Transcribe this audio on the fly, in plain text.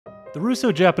The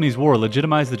Russo-Japanese War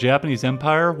legitimized the Japanese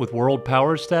Empire with world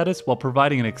power status while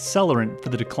providing an accelerant for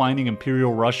the declining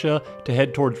Imperial Russia to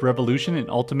head towards revolution and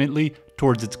ultimately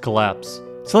towards its collapse.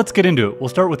 So let's get into it. We'll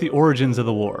start with the origins of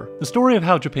the war. The story of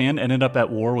how Japan ended up at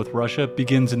war with Russia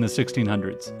begins in the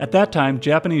 1600s. At that time,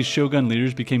 Japanese shogun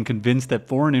leaders became convinced that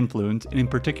foreign influence, and in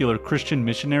particular Christian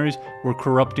missionaries, were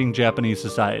corrupting Japanese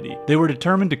society. They were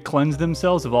determined to cleanse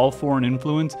themselves of all foreign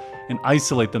influence and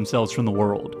isolate themselves from the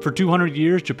world. For 200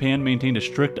 years, Japan maintained a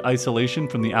strict isolation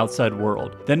from the outside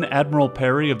world. Then Admiral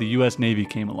Perry of the US Navy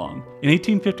came along. In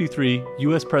 1853,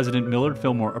 US President Millard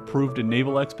Fillmore approved a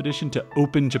naval expedition to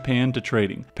open Japan to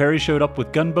trading. Perry showed up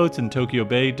with gunboats in Tokyo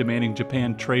Bay demanding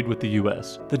Japan trade with the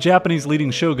US. The Japanese leading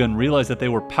shogun realized that they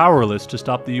were powerless to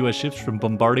stop the US ships from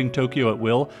bombarding Tokyo at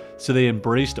will, so they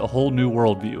embraced a whole new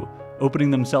worldview,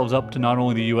 opening themselves up to not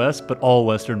only the US, but all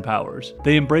Western powers.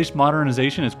 They embraced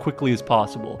modernization as quickly as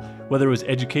possible. Whether it was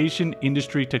education,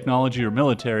 industry, technology, or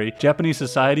military, Japanese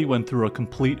society went through a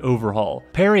complete overhaul.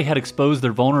 Perry had exposed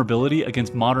their vulnerability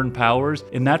against modern powers,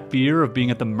 and that fear of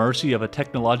being at the mercy of a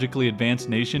technologically advanced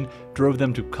nation drove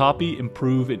them to copy,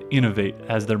 improve, and innovate,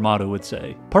 as their motto would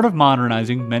say. Part of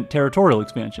modernizing meant territorial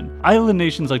expansion. Island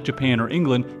nations like Japan or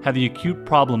England have the acute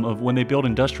problem of when they build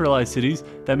industrialized cities,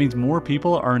 that means more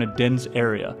people are in a dense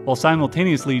area, while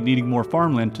simultaneously needing more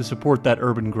farmland to support that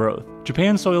urban growth.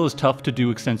 Japan's soil is tough to do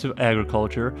extensive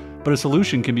agriculture, but a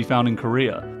solution can be found in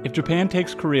Korea. If Japan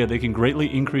takes Korea, they can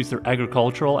greatly increase their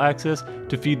agricultural access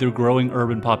to feed their growing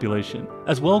urban population.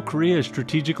 As well, Korea is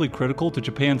strategically critical to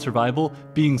Japan's survival,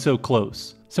 being so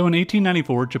close. So in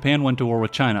 1894, Japan went to war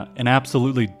with China and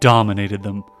absolutely dominated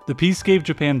them. The peace gave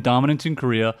Japan dominance in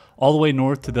Korea all the way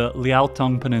north to the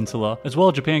Liaotung Peninsula, as well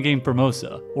as Japan gained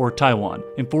Formosa, or Taiwan,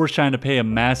 and forced China to pay a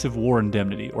massive war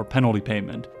indemnity, or penalty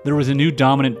payment. There was a new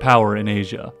dominant power in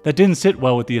Asia. That didn't sit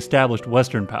well with the established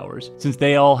Western powers, since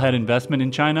they all had investment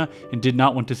in China and did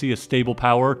not want to see a stable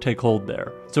power take hold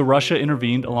there. So Russia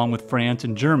intervened along with France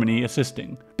and Germany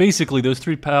assisting. Basically, those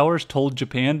three powers told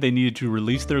Japan they needed to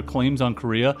release their claims on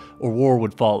Korea or war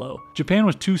would follow. Japan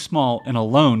was too small and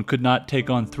alone could not take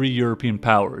on three European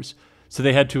powers, so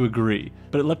they had to agree,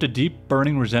 but it left a deep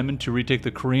burning resentment to retake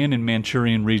the Korean and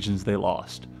Manchurian regions they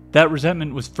lost. That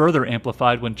resentment was further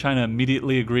amplified when China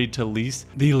immediately agreed to lease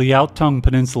the Liaotung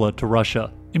Peninsula to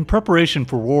Russia. In preparation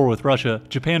for war with Russia,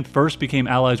 Japan first became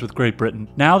allies with Great Britain.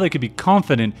 Now they could be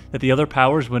confident that the other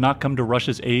powers would not come to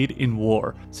Russia's aid in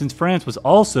war, since France was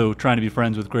also trying to be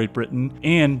friends with Great Britain,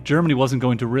 and Germany wasn't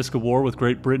going to risk a war with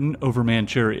Great Britain over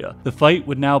Manchuria. The fight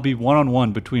would now be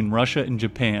one-on-one between Russia and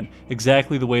Japan,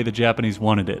 exactly the way the Japanese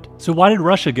wanted it. So why did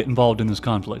Russia get involved in this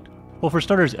conflict? Well, for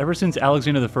starters, ever since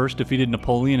Alexander I defeated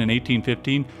Napoleon in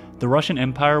 1815, the Russian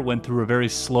Empire went through a very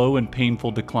slow and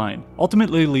painful decline,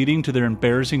 ultimately leading to their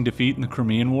embarrassing defeat in the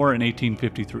Crimean War in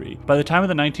 1853. By the time of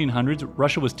the 1900s,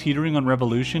 Russia was teetering on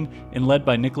revolution and led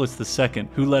by Nicholas II,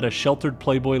 who led a sheltered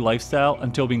playboy lifestyle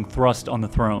until being thrust on the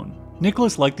throne.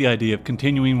 Nicholas liked the idea of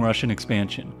continuing Russian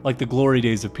expansion, like the glory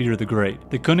days of Peter the Great.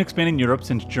 They couldn't expand in Europe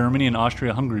since Germany and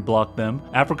Austria-Hungary blocked them,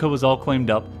 Africa was all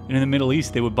claimed up, and in the Middle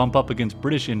East they would bump up against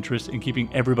British interests in keeping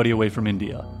everybody away from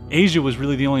India. Asia was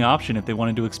really the only option if they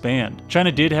wanted to expand.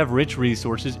 China did have rich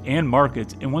resources and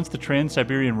markets, and once the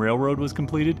Trans-Siberian Railroad was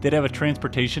completed, they'd have a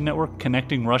transportation network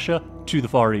connecting Russia to the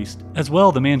Far East. As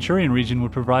well, the Manchurian region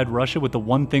would provide Russia with the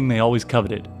one thing they always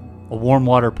coveted: a warm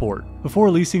water port.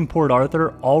 Before leasing Port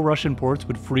Arthur, all Russian ports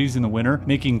would freeze in the winter,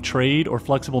 making trade or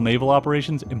flexible naval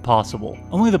operations impossible.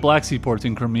 Only the Black Sea ports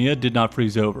in Crimea did not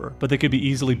freeze over, but they could be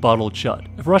easily bottled shut.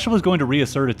 If Russia was going to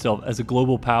reassert itself as a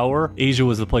global power, Asia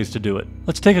was the place to do it.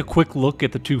 Let's take a quick look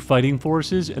at the two fighting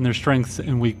forces and their strengths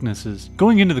and weaknesses.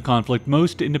 Going into the conflict,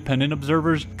 most independent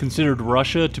observers considered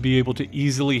Russia to be able to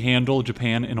easily handle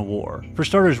Japan in a war. For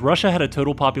starters, Russia had a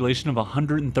total population of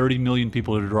 130 million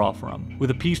people to draw from,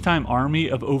 with a peacetime army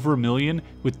of over 1 million,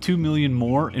 with 2 million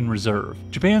more in reserve.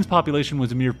 Japan's population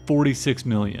was a mere 46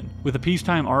 million, with a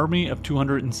peacetime army of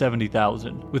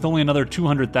 270,000, with only another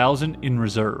 200,000 in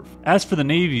reserve. As for the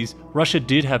navies, Russia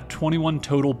did have 21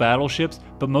 total battleships,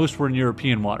 but most were in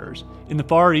European waters. In the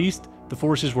Far East, the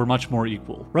forces were much more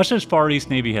equal. Russia's Far East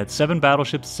Navy had 7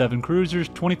 battleships, 7 cruisers,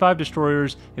 25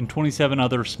 destroyers, and 27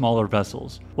 other smaller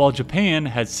vessels, while Japan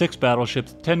had 6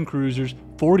 battleships, 10 cruisers,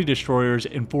 40 destroyers,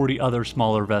 and 40 other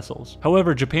smaller vessels.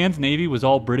 However, Japan's navy was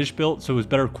all British built, so it was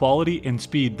better quality and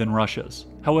speed than Russia's.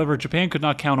 However, Japan could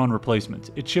not count on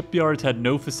replacements. Its shipyards had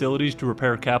no facilities to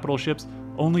repair capital ships,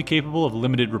 only capable of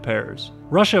limited repairs.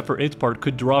 Russia, for its part,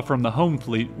 could draw from the home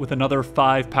fleet with another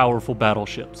 5 powerful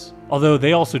battleships, although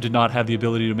they also did not have the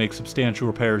ability to make substantial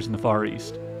repairs in the Far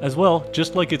East. As well,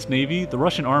 just like its navy, the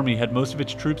Russian army had most of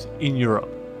its troops in Europe.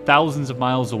 thousands of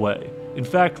miles away. In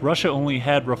fact, Russia only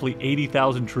had roughly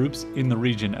 80,000 troops in the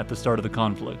region at the start of the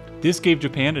conflict. This gave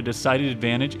Japan a decided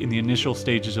advantage in the initial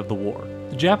stages of the war.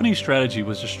 The Japanese strategy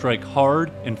was to strike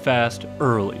hard and fast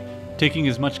early, taking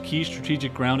as much key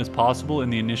strategic ground as possible in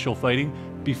the initial fighting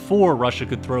before Russia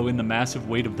could throw in the massive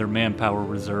weight of their manpower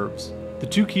reserves. The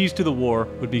two keys to the war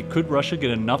would be, could Russia get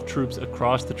enough troops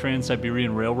across the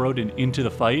Trans-Siberian Railroad and into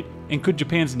the fight, and could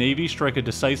Japan's navy strike a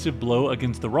decisive blow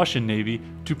against the Russian navy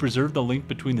to preserve the link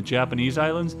between the Japanese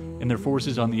islands and their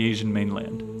forces on the Asian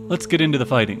mainland. Let's get into the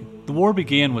fighting. The war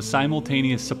began with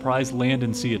simultaneous surprise land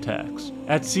and sea attacks.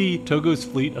 At sea, Togo's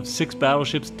fleet of 6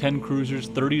 battleships, 10 cruisers,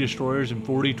 30 destroyers, and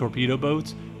 40 torpedo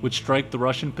boats would strike the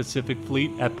Russian Pacific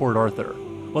Fleet at Port Arthur,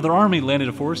 while their army landed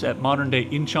a force at modern-day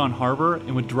Incheon Harbor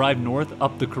and would drive north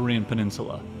up the Korean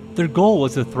peninsula. Their goal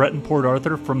was to threaten Port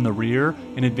Arthur from the rear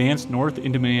and advance north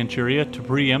into Manchuria to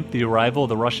preempt the arrival of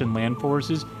the Russian land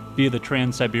forces via the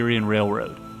Trans-Siberian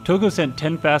Railroad. Togo sent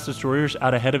 10 fast destroyers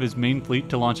out ahead of his main fleet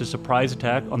to launch a surprise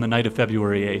attack on the night of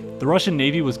February 8th. The Russian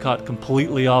Navy was caught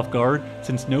completely off guard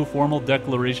since no formal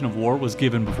declaration of war was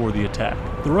given before the attack.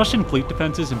 The Russian fleet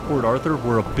defenses in Port Arthur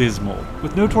were abysmal,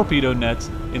 with no torpedo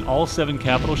nets, and all 7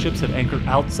 capital ships had anchored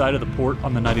outside of the port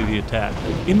on the night of the attack.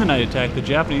 In the night attack, the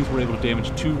Japanese were able to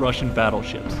damage 2 Russian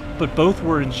battleships, but both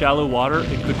were in shallow water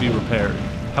and could be repaired.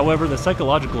 However, the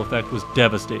psychological effect was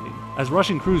devastating, as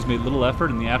Russian crews made little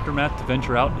effort in the aftermath to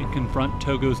venture out and confront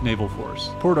Togo's naval force.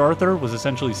 Port Arthur was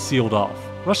essentially sealed off.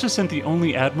 Russia sent the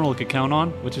only admiral it could count on,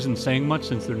 which isn't saying much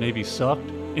since their navy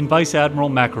sucked, and Vice Admiral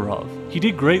Makarov. He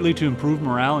did greatly to improve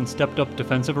morale and stepped up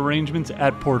defensive arrangements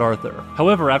at Port Arthur.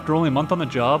 However, after only a month on the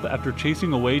job, after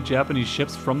chasing away Japanese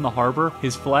ships from the harbor,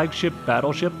 his flagship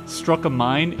battleship struck a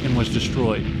mine and was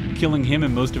destroyed, killing him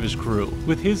and most of his crew.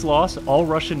 With his loss, all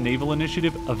Russian naval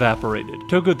initiative evaporated.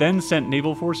 Togo then sent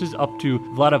naval forces up to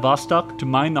Vladivostok to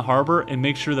mine the harbor and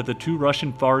make sure that the 2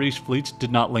 Russian Far East fleets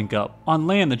did not link up. On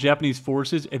land, the Japanese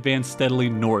forces advanced steadily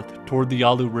north toward the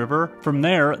Yalu River. From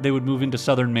there, they would move into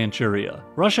southern Manchuria.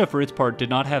 Russia, for its part, did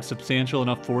not have substantial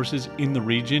enough forces in the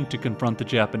region to confront the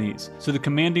Japanese, so the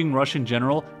commanding Russian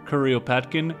general,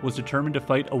 Kuropatkin, was determined to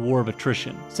fight a war of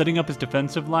attrition, setting up his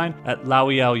defensive line at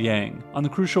Laoyao-yang, on the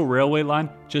crucial railway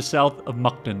line just south of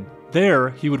Mukden. There,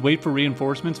 he would wait for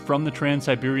reinforcements from the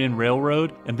Trans-Siberian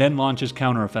Railroad and then launch his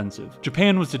counteroffensive.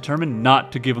 Japan was determined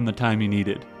not to give him the time he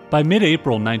needed. By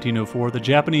mid-April 1904, the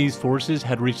Japanese forces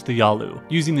had reached the Yalu,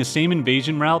 using the same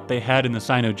invasion route they had in the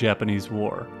Sino-Japanese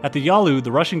War. At the Yalu,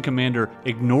 the Russian commander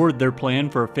ignored their plan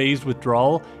for a phased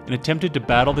withdrawal and attempted to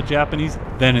battle the Japanese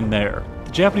then and there.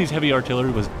 The Japanese heavy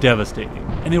artillery was devastating,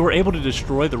 and they were able to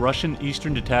destroy the Russian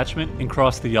eastern detachment and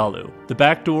cross the Yalu. The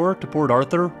back door to Port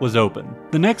Arthur was open.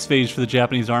 The next phase for the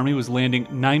Japanese army was landing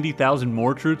 90,000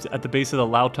 more troops at the base of the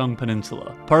Laotung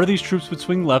Peninsula. Part of these troops would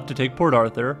swing left to take Port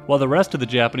Arthur, while the rest of the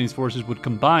Japanese forces would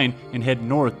combine and head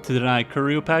north to deny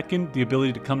Kuropatkin the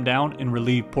ability to come down and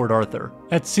relieve Port Arthur.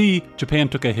 At sea, Japan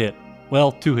took a hit.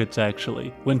 Well, 2 hits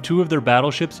actually, when 2 of their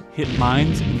battleships hit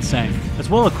mines and sank, as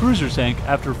well a cruiser sank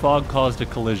after fog caused a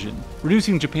collision,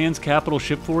 reducing Japan's capital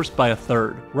ship force by a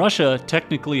third. Russia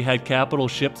technically had capital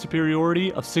ship superiority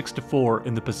of 6-4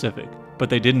 in the Pacific, but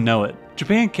they didn't know it.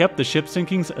 Japan kept the ship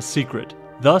sinkings a secret.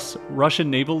 Thus, Russian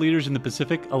naval leaders in the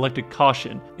Pacific elected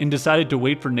caution and decided to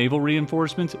wait for naval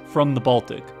reinforcements from the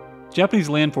Baltic. Japanese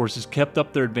land forces kept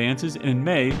up their advances and in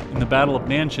May, in the Battle of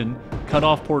Nanshan, cut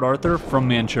off Port Arthur from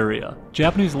Manchuria.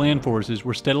 Japanese land forces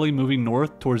were steadily moving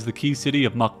north towards the key city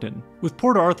of Mukden. With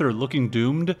Port Arthur looking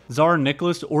doomed, Tsar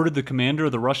Nicholas ordered the commander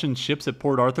of the Russian ships at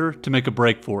Port Arthur to make a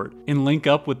break for it and link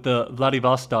up with the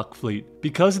Vladivostok fleet.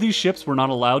 Because these ships were not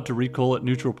allowed to recoal at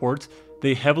neutral ports,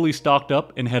 they heavily stocked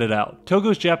up and headed out.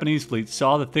 Togo's Japanese fleet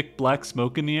saw the thick black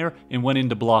smoke in the air and went in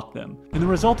to block them. In the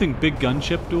resulting big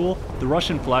gunship duel, the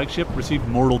Russian flagship received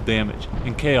mortal damage,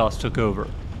 and chaos took over.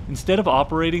 Instead of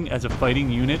operating as a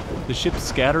fighting unit, the ship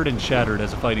scattered and shattered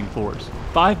as a fighting force.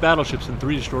 5 battleships and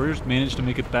 3 destroyers managed to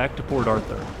make it back to Port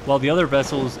Arthur, while the other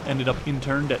vessels ended up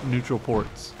interned at neutral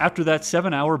ports. After that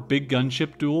 7-hour big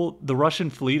gunship duel, the Russian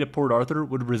fleet at Port Arthur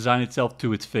would resign itself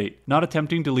to its fate, not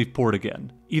attempting to leave port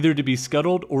again, either to be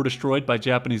scuttled or destroyed by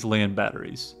Japanese land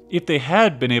batteries. If they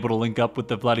had been able to link up with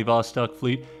the Vladivostok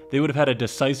fleet, they would have had a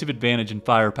decisive advantage in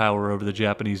firepower over the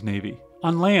Japanese Navy.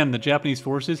 On land, the Japanese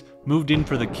forces moved in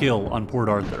for the kill on Port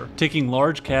Arthur, taking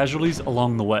large casualties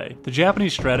along the way. The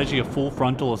Japanese strategy of full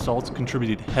frontal assaults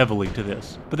contributed heavily to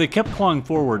this, but they kept clawing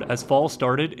forward as fall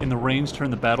started and the rains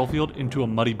turned the battlefield into a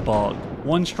muddy bog.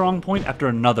 One strong point after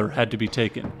another had to be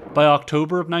taken. By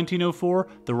October of 1904,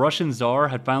 the Russian Tsar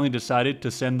had finally decided to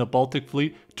send the Baltic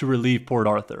fleet to relieve Port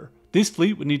Arthur. This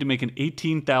fleet would need to make an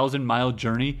 18,000-mile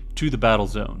journey to the battle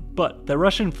zone. But that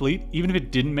Russian fleet, even if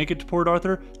it didn't make it to Port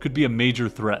Arthur, could be a major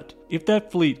threat. If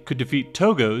that fleet could defeat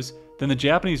Togo's, then the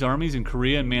Japanese armies in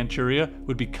Korea and Manchuria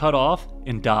would be cut off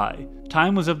and die.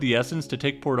 Time was of the essence to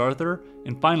take Port Arthur,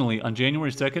 and finally, on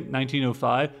January 2nd,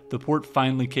 1905, the port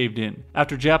finally caved in,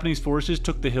 after Japanese forces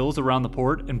took the hills around the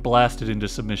port and blasted into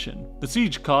submission. The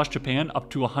siege cost Japan up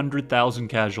to 100,000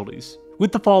 casualties.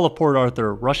 With the fall of Port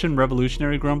Arthur, Russian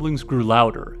revolutionary grumblings grew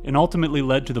louder and ultimately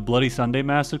led to the Bloody Sunday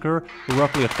massacre, where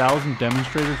roughly 1,000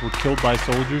 demonstrators were killed by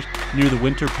soldiers near the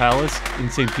Winter Palace in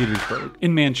St. Petersburg.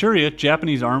 In Manchuria,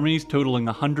 Japanese armies totaling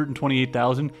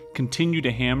 128,000 continued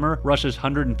to hammer Russia's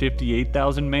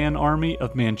 158,000-man army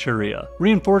of Manchuria.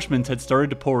 Reinforcements had started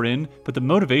to pour in, but the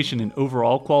motivation and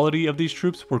overall quality of these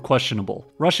troops were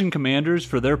questionable. Russian commanders,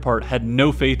 for their part, had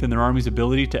no faith in their army's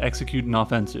ability to execute an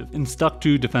offensive and stuck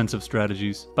to defensive strategies.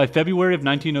 By February of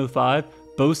 1905,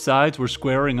 both sides were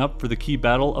squaring up for the key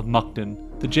battle of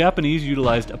Mukden. The Japanese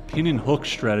utilized a pin and hook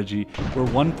strategy where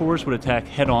one force would attack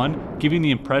head-on, giving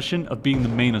the impression of being the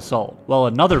main assault, while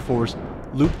another force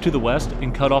looped to the west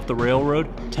and cut off the railroad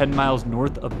 10 miles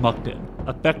north of Mukden,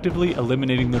 effectively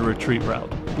eliminating the retreat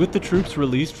route. With the troops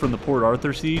released from the Port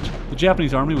Arthur siege, the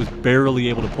Japanese army was barely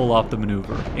able to pull off the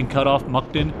maneuver and cut off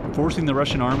Mukden, forcing the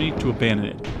Russian army to abandon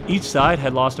it. Each side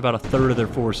had lost about a third of their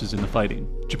forces in the fighting.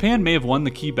 Japan may have won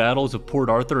the key battles of Port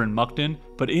Arthur and Mukden,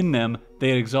 but in them, they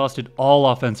had exhausted all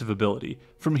offensive ability.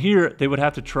 From here, they would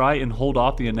have to try and hold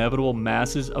off the inevitable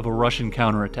masses of a Russian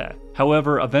counterattack.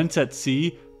 However, events at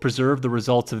sea preserved the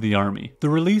results of the army. The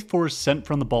relief force sent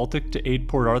from the Baltic to aid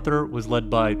Port Arthur was led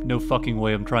by, no fucking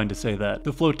way I'm trying to say that.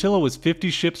 The flotilla was 50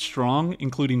 ships strong,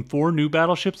 including 4 new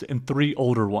battleships and 3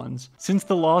 older ones. Since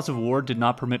the laws of war did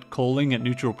not permit coaling at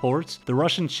neutral ports, the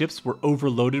Russian ships were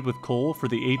overloaded with coal for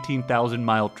the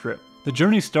 18,000-mile trip. The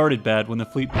journey started bad when the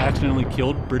fleet accidentally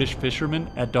killed British fishermen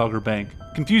at Dogger Bank,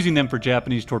 confusing them for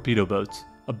Japanese torpedo boats.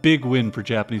 A big win for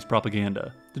Japanese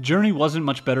propaganda. The journey wasn't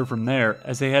much better from there,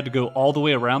 as they had to go all the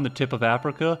way around the tip of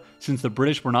Africa, since the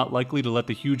British were not likely to let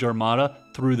the huge armada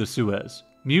through the Suez.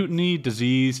 Mutiny,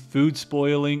 disease, food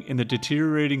spoiling, and the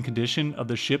deteriorating condition of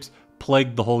the ships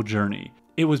plagued the whole journey.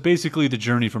 It was basically the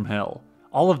journey from hell.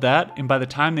 All of that, and by the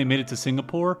time they made it to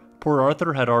Singapore, Port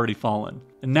Arthur had already fallen.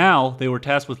 And now, they were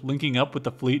tasked with linking up with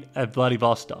the fleet at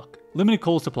Vladivostok. Limited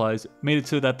coal supplies made it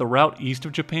so that the route east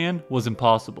of Japan was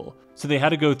impossible, so they had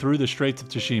to go through the Straits of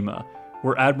Tsushima,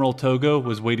 where Admiral Togo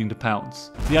was waiting to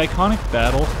pounce. The iconic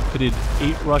battle pitted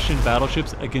 8 Russian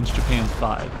battleships against Japan's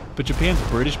 5, but Japan's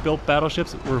British-built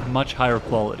battleships were of much higher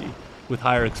quality, with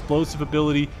higher explosive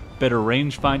ability, better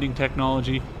range-finding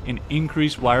technology, and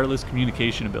increased wireless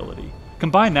communication ability.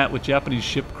 Combine that with Japanese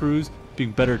ship crews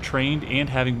being better trained and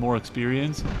having more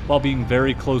experience, while being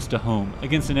very close to home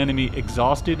against an enemy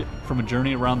exhausted from a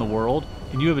journey around the world,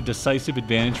 and you have a decisive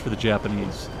advantage for the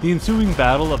Japanese. The ensuing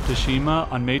Battle of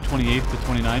Tsushima on May 28th to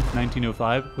 29th,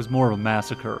 1905 was more of a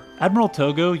massacre. Admiral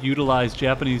Togo utilized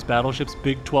Japanese battleships'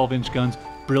 big 12-inch guns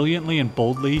brilliantly and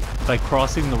boldly by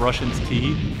crossing the Russians'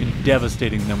 T and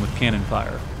devastating them with cannon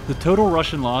fire. The total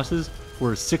Russian losses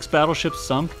were 6 battleships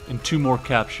sunk and 2 more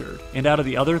captured, and out of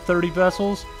the other 30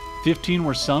 vessels, 15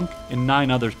 were sunk and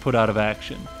 9 others put out of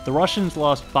action. The Russians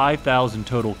lost 5,000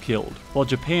 total killed, while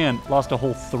Japan lost a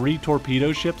whole 3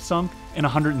 torpedo ships sunk and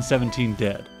 117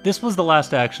 dead. This was the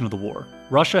last action of the war.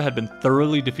 Russia had been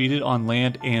thoroughly defeated on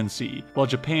land and sea, while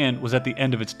Japan was at the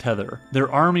end of its tether.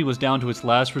 Their army was down to its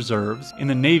last reserves, and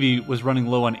the navy was running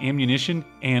low on ammunition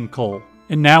and coal.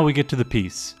 And now we get to the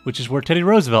peace, which is where Teddy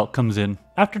Roosevelt comes in.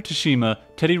 After Tsushima,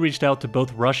 Teddy reached out to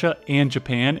both Russia and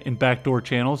Japan in backdoor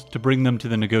channels to bring them to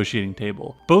the negotiating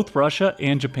table. Both Russia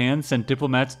and Japan sent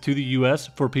diplomats to the US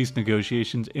for peace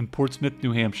negotiations in Portsmouth,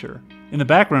 New Hampshire. In the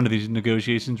background of these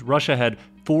negotiations, Russia had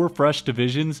 4 fresh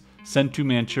divisions sent to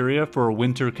Manchuria for a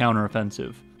winter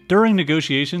counteroffensive. During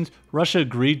negotiations, Russia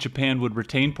agreed Japan would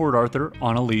retain Port Arthur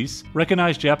on a lease,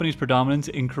 recognize Japanese predominance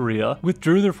in Korea,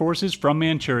 withdrew their forces from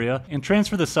Manchuria, and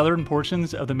transfer the southern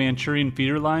portions of the Manchurian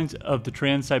feeder lines of the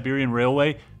Trans-Siberian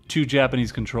Railway to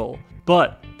Japanese control.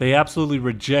 But they absolutely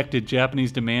rejected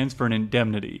Japanese demands for an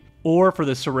indemnity, or for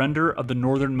the surrender of the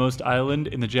northernmost island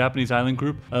in the Japanese island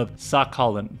group of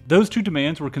Sakhalin. Those 2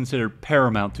 demands were considered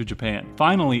paramount to Japan.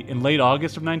 Finally, in late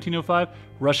August of 1905,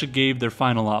 Russia gave their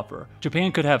final offer.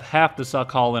 Japan could have half the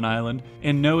Sakhalin island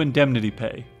and no indemnity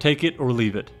pay. Take it or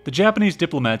leave it. The Japanese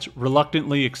diplomats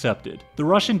reluctantly accepted. The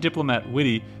Russian diplomat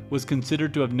Witte was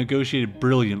considered to have negotiated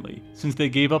brilliantly, since they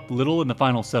gave up little in the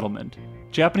final settlement.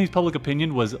 Japanese public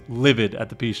opinion was livid at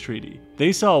the peace treaty.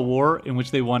 They saw a war in which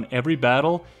they won every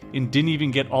battle and didn't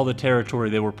even get all the territory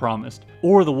they were promised,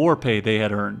 or the war pay they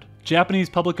had earned. Japanese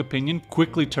public opinion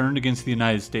quickly turned against the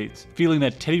United States, feeling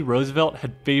that Teddy Roosevelt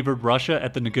had favored Russia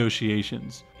at the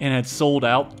negotiations and had sold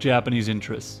out Japanese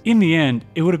interests. In the end,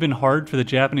 it would have been hard for the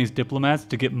Japanese diplomats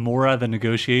to get more out of the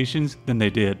negotiations than they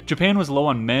did. Japan was low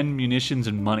on men, munitions,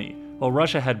 and money, while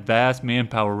Russia had vast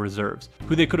manpower reserves,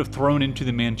 who they could have thrown into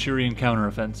the Manchurian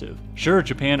counteroffensive. Sure,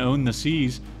 Japan owned the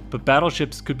seas, but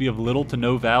battleships could be of little to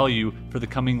no value for the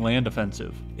coming land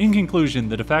offensive. In conclusion,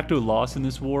 the de facto loss in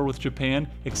this war with Japan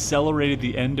accelerated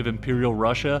the end of Imperial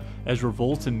Russia as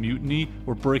revolts and mutiny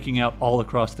were breaking out all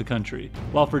across the country,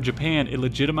 while for Japan it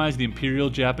legitimized the Imperial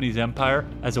Japanese Empire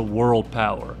as a world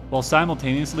power, while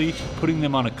simultaneously putting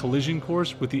them on a collision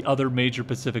course with the other major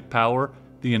Pacific power,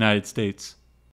 the United States.